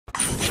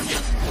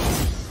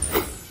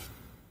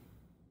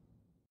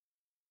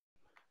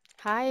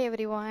Hi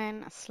everyone,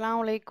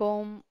 அஸ்ஸலாமு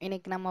அலைக்கும்.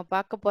 இன்னைக்கு நம்ம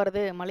பார்க்க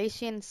போகிறது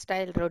மலேசியன்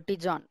ஸ்டைல் ரொட்டி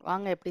ஜான்.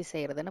 வாங்க எப்படி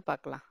செய்யறதுன்னு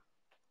பார்க்கலாம்.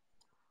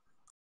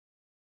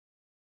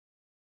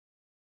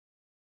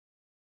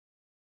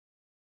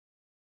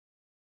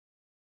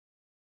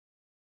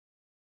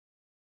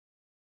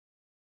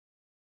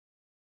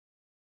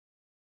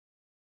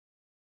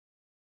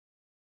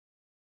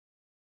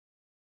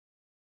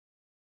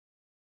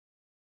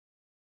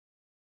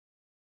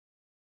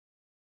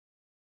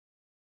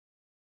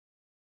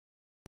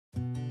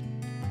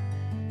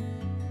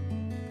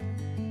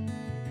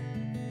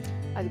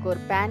 அதுக்கு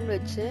ஒரு பேன்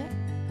வச்சு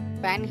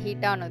பேன்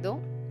ஹீட் ஆனதும்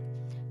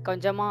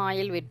கொஞ்சமாக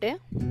ஆயில் விட்டு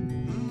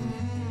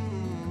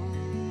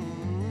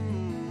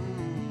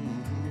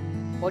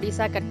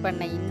பொடிசா கட்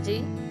பண்ண இஞ்சி,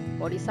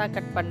 பொடிசா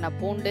கட் பண்ண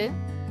பூண்டு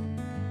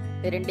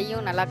இது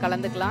ரெண்டையும் நல்லா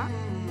கலந்துக்கலாம்.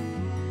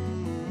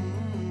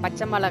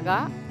 பச்சை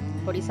மிளகாய்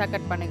பொடிசா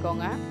கட்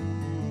பண்ணிக்கோங்க.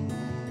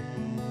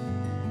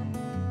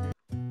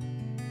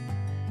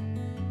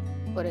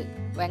 ஒரு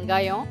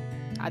வெங்காயம்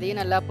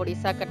அதையும் நல்லா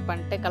பொடிசா கட்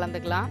பண்ணிட்டு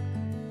கலந்துக்கலாம்.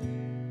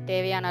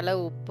 தேவையான அளவு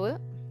உப்பு,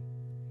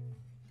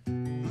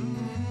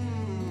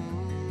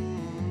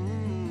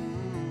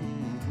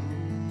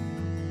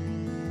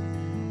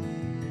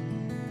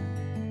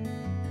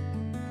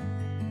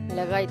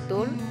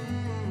 மிளகாய்த்தூள்,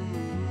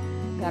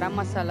 கரம்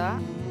மசாலா,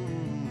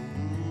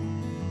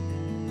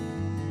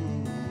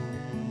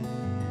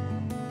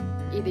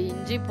 இது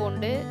இஞ்சி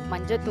பூண்டு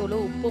மஞ்சத்தூள்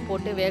உப்பு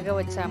போட்டு வேக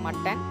வச்ச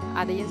மட்டன்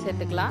அதையும்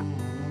சேர்த்துக்கலாம்.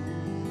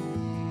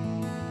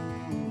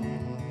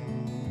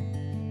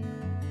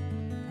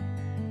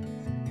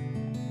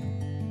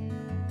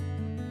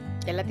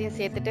 எல்லாத்தையும்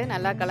சேர்த்துட்டு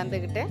நல்லா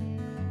கலந்துக்கிட்டு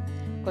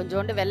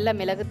கொஞ்சோண்டு வெள்ளை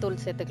மிளகுத்தூள்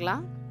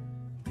சேர்த்துக்கலாம்.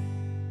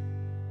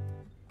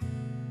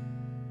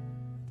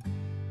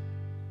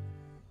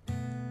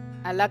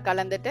 நல்லா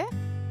கலந்துட்டு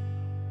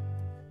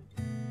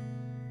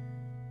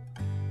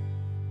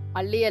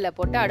மல்லி இலை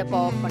போட்டு அடுப்பை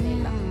ஆஃப்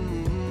பண்ணிடலாம்.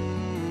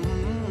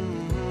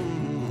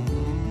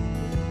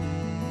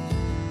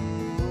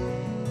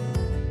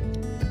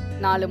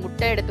 நாலு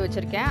முட்டை எடுத்து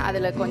வச்சிருக்கேன்.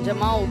 அதுல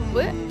கொஞ்சமா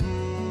உப்பு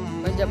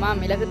கொஞ்சமா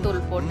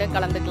மிளகுத்தூள் போட்டு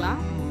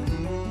கலந்துக்கலாம்.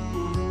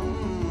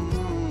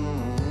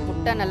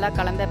 முட்டை நல்லா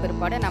கலந்த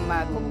பிற்பாடு நம்ம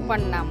குக்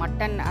பண்ண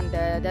மட்டன் அந்த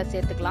இதை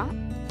சேர்த்துக்கலாம்.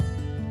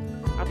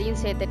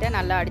 அதையும் சேர்த்துட்டு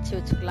நல்லா அடிச்சு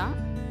வச்சுக்கலாம்.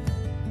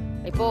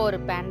 இப்போ ஒரு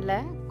பேன்ல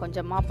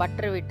கொஞ்சமா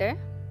பட்டர் விட்டு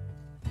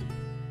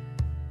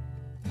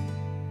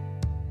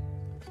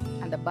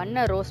அந்த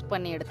பன்னை ரோஸ்ட்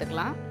பண்ணி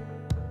எடுத்துக்கலாம்.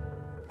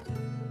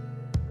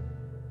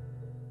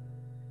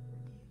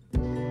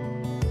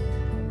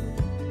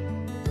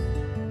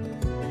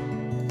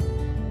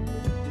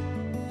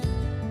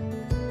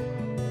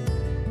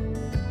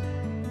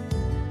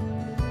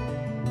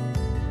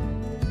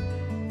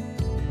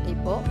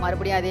 இப்போ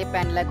மறுபடியும் அதே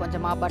பேன்ல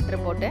கொஞ்சமா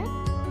பட்டர் போட்டு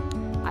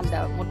அந்த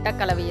முட்டை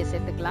கலவையை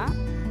சேர்த்துக்கலாம்.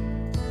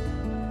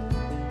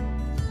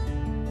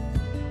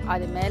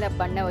 அது மேல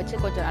பண்ணை வச்சு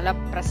கொஞ்சம் நல்லா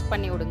ப்ரெஸ்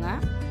பண்ணி விடுங்க.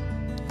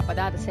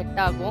 அப்பதான் அது செட்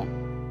ஆகும்.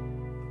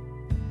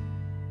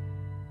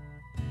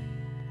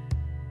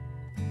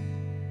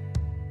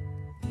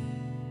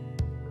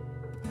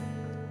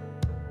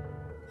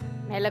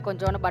 மேல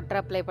கொஞ்சோண்டு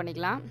பட்டர் அப்ளை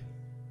பண்ணிக்கலாம்.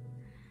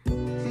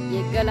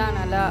 எக்கெல்லாம்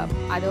நல்லா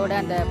அதோட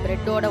அந்த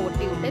பிரெட்டோட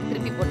ஒட்டி விட்டு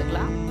திருப்பி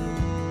போட்டுக்கலாம்.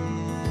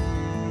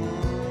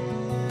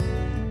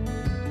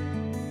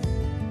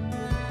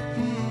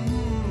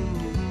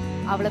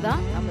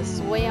 அவ்வளோதான், நம்ம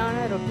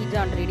சுவையான ரொட்டி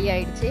ஜான் ரெடி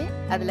ஆயிடுச்சு.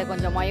 அதில்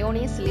கொஞ்சம்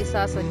மயோனீஸ், சில்லி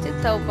சாஸ் வச்சு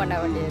சர்வ் பண்ண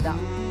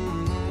வேண்டியதுதான்.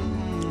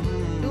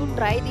 Do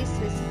try this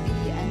recipe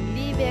and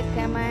leave a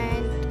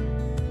comment.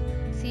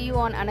 See you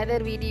on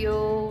another video.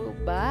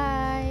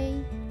 Bye.